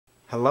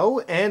Hello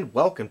and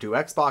welcome to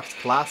Xbox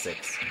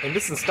Classics. In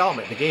this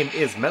installment, the game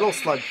is Metal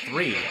Slug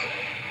 3.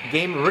 A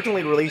game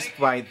originally released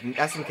by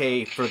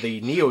SNK for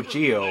the Neo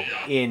Geo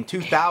in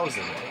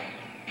 2000.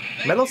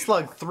 Metal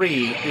Slug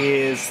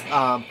 3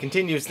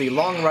 continues the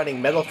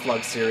long-running Metal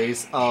Slug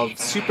series of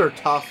super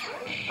tough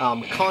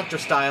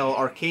Contra-style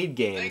arcade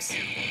games.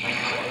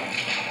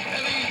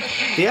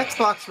 The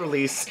Xbox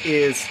release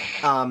is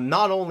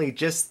not only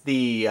just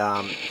the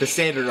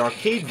standard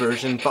arcade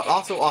version, but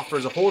also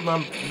offers a whole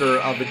number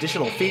of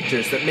additional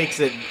features that makes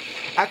it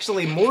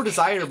actually more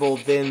desirable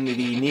than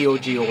the Neo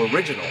Geo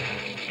original.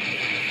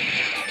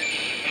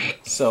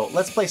 So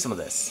let's play some of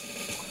this.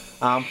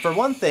 For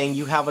one thing,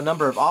 you have a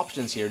number of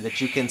options here that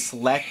you can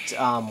select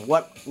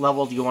what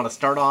level do you want to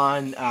start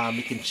on.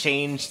 You can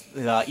change,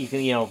 you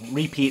can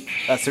repeat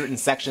certain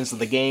sections of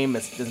the game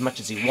as much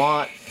as you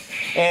want.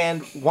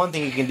 And one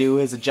thing you can do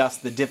is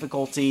adjust the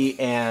difficulty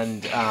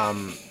and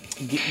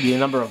the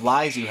number of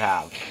lives you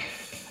have.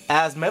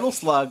 As Metal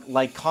Slug,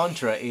 like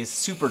Contra, is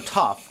super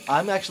tough,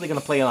 I'm actually going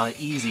to play it on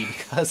easy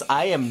because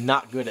I am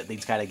not good at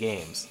these kind of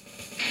games.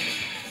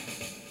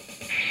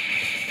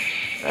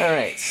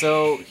 Alright,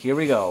 so here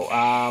we go.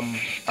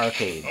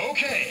 Arcade.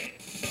 Okay.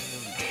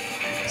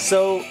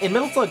 So, in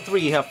Metal Slug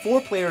 3, you have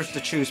 4 players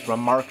to choose from: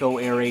 Marco,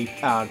 Eri,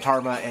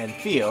 Tarma, and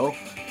Theo.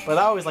 But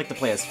I always like to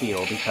play as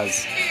Theo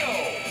because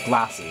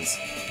glasses.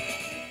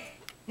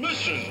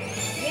 Mission 1,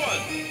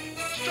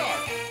 start!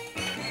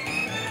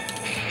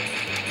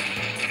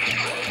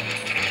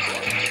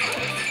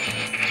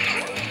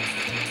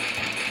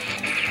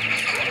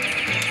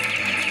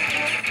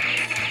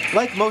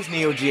 Like most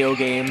Neo Geo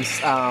games,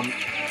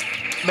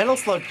 Metal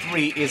Slug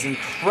 3 is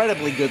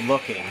incredibly good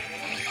looking,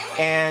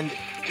 and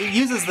it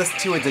uses this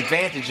to its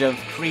advantage of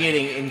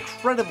creating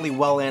incredibly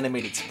well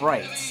animated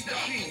sprites.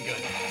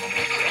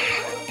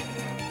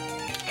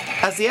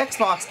 As the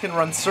Xbox can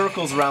run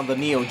circles around the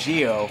Neo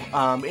Geo,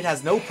 it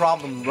has no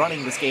problem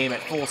running this game at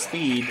full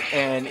speed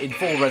and in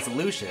full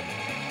resolution.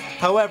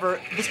 However,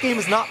 this game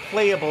is not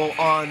playable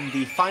on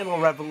the final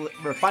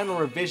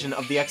revision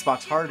of the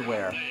Xbox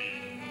hardware.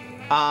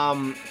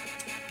 And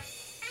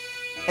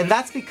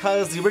that's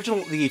because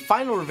the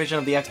final revision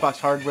of the Xbox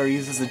hardware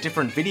uses a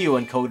different video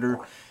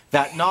encoder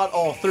that not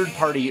all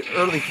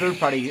early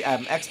third-party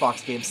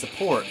Xbox games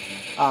support,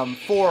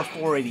 for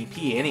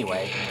 480p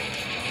anyway.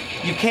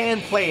 You can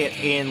play it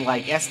in,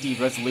 like, SD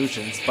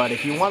resolutions, but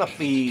if you want to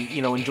be,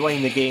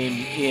 enjoying the game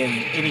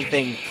in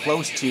anything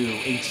close to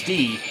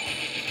HD,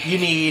 you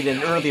need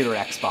an earlier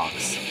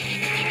Xbox.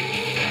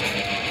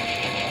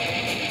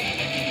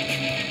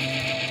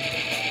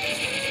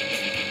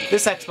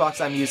 This Xbox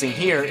I'm using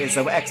here is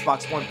the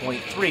Xbox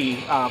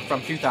 1.3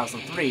 from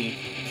 2003,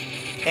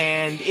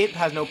 and it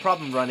has no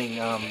problem running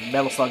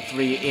Metal Slug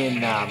 3 in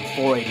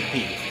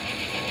 480p.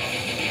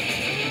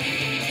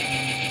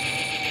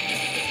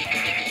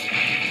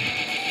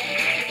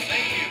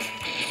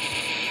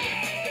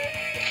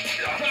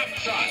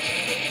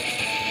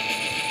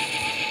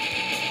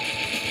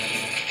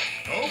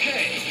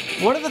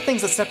 One of the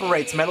things that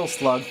separates Metal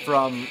Slug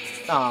from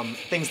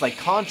things like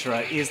Contra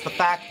is the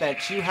fact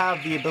that you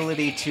have the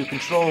ability to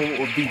control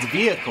these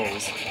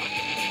vehicles,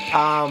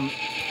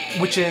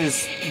 which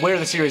is where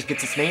the series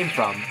gets its name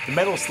from. The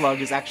Metal Slug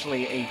is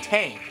actually a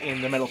tank in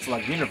the Metal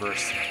Slug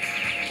universe.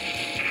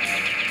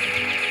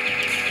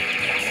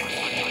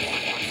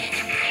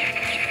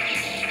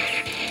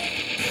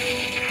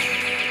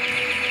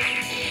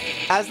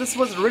 As this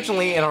was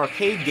originally an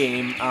arcade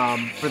game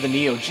for the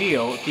Neo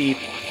Geo, the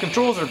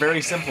controls are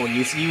very simple.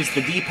 You use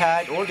the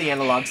D-pad or the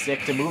analog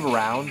stick to move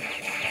around,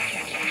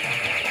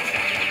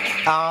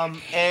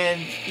 and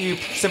you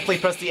simply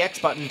press the X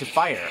button to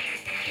fire.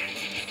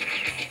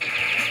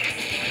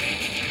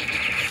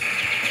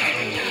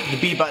 The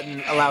B button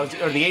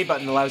the A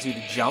button allows you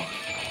to jump.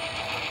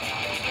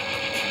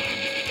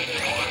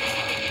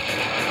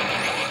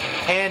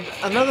 And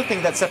another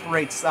thing that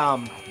separates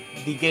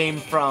the game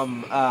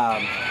from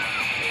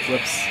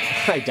whoops,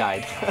 I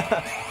died.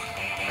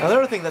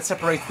 Another thing that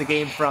separates the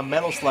game from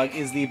Metal Slug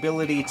is the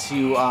ability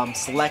to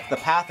select the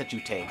path that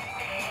you take.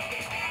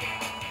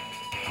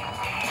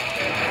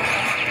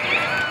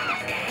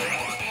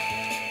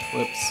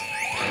 Whoops.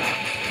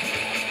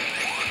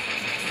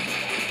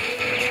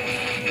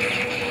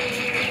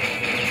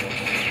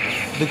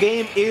 The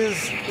game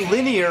is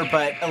linear,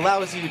 but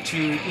allows you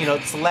to,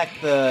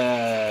 select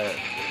the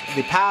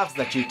paths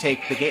that you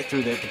take to get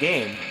through the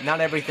game. Not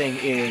everything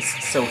is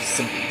so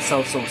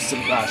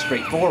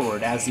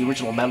straightforward as the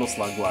original Metal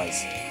Slug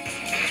was.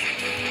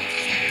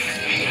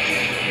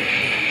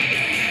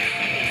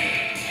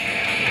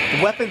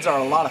 The weapons are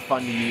a lot of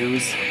fun to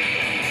use.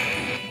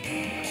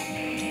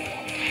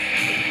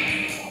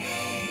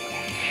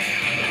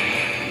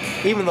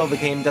 Even though the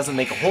game doesn't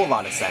make a whole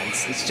lot of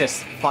sense, it's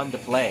just fun to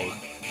play.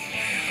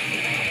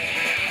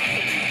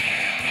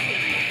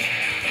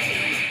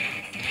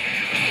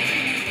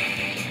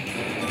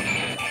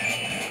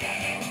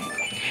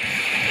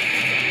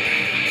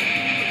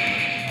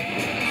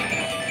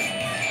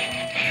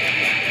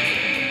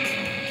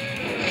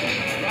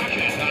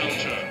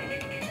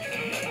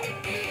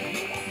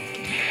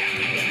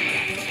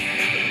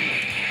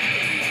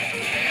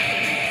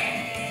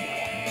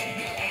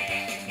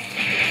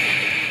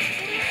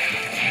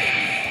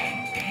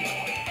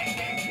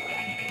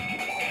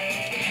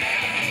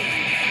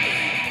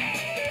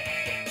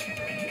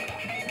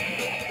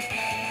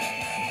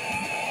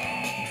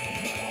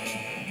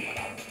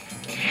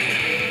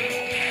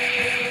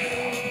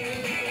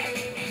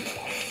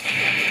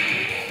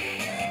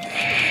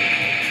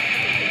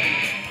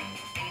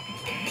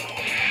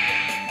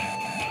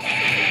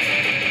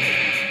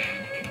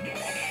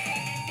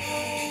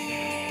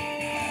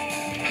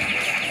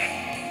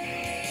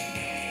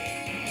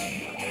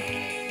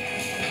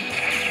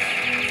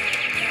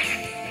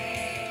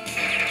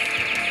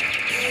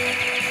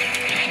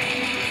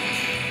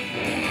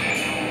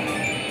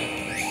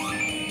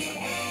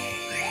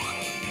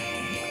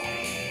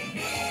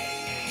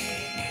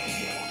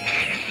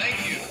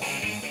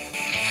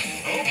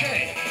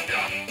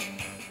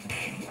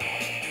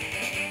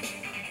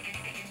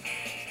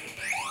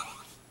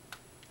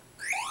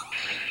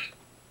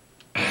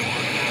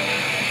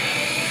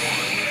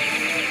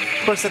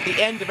 Of course, at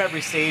the end of every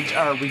stage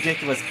are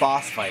ridiculous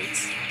boss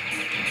fights.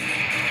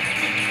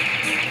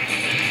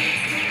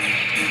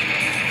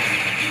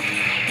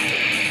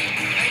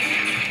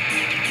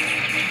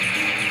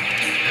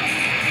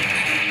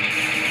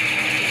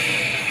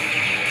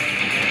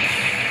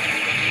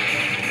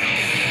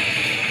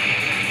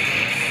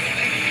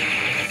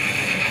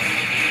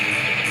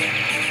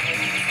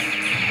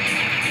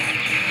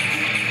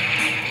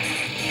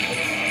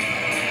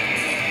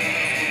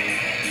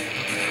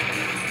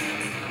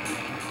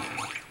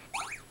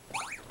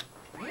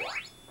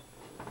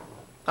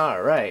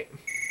 Alright.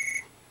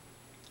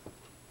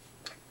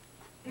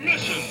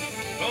 Mission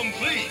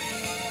complete.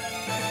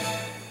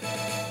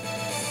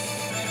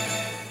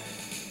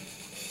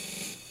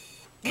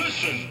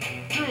 Mission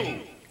 2,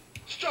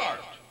 start.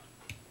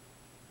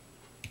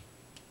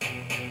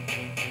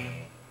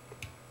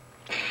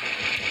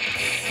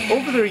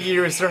 Over the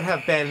years, there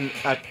have been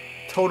a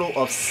total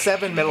of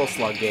 7 Metal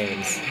Slug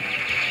games.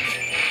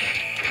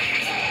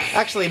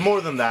 Actually, more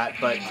than that,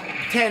 but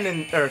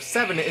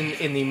 7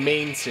 in the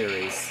main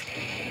series.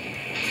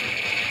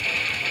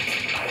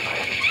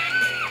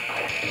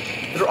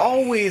 They're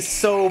always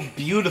so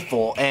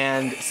beautiful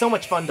and so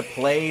much fun to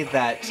play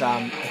that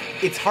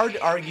it's hard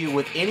to argue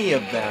with any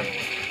of them.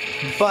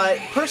 But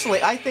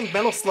personally, I think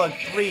Metal Slug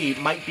 3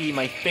 might be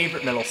my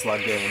favorite Metal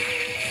Slug game.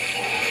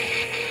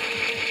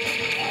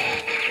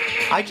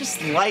 I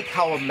just like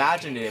how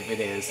imaginative it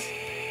is.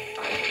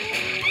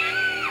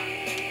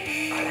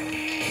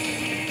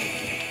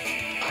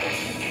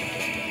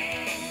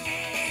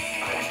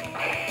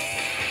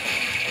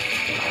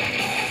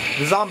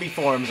 The zombie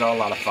forms are a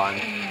lot of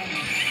fun.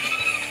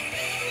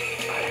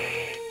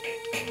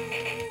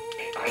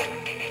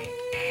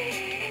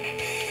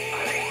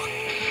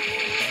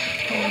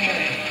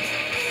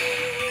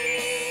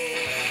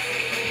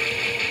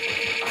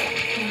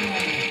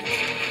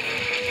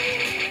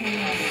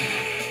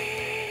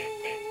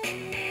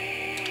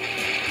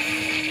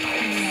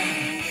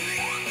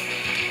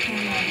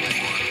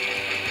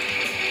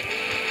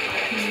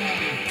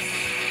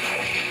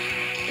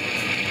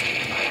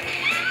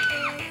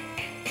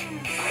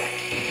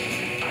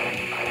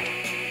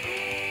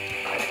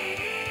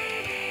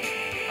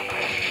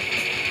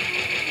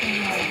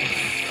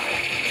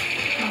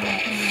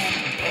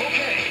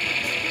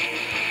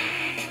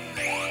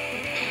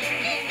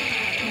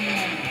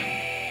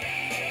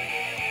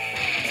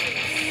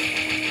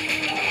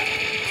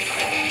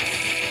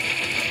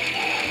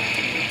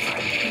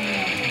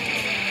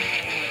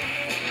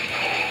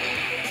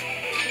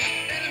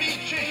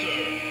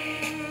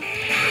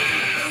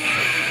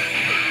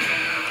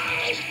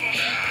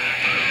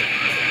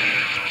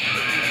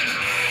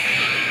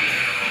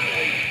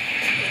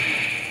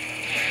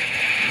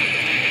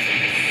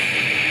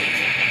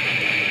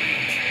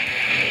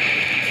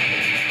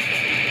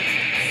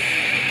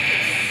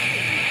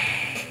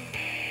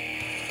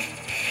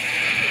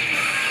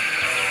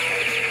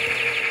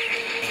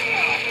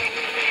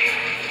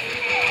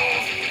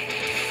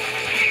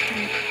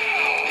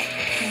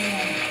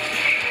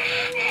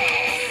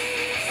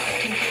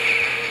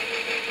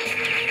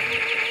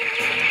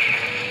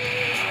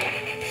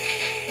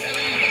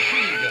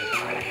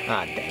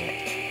 Ah, dang it.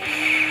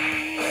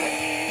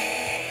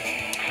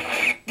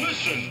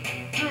 Mission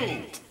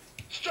 2,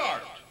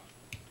 start.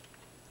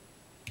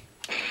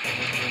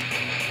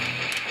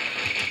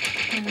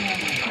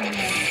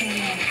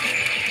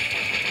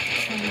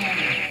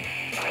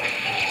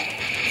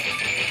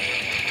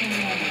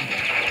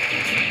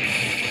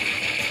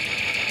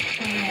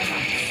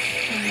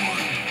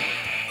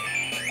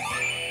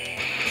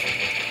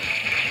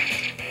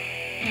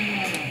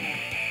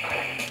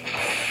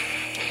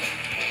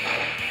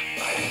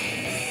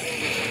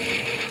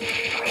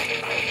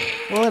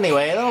 Well,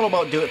 anyway, that'll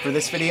about do it for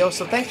this video,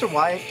 so thanks for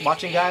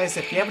watching, guys.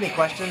 If you have any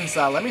questions,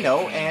 let me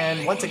know,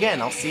 and once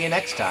again, I'll see you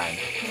next time.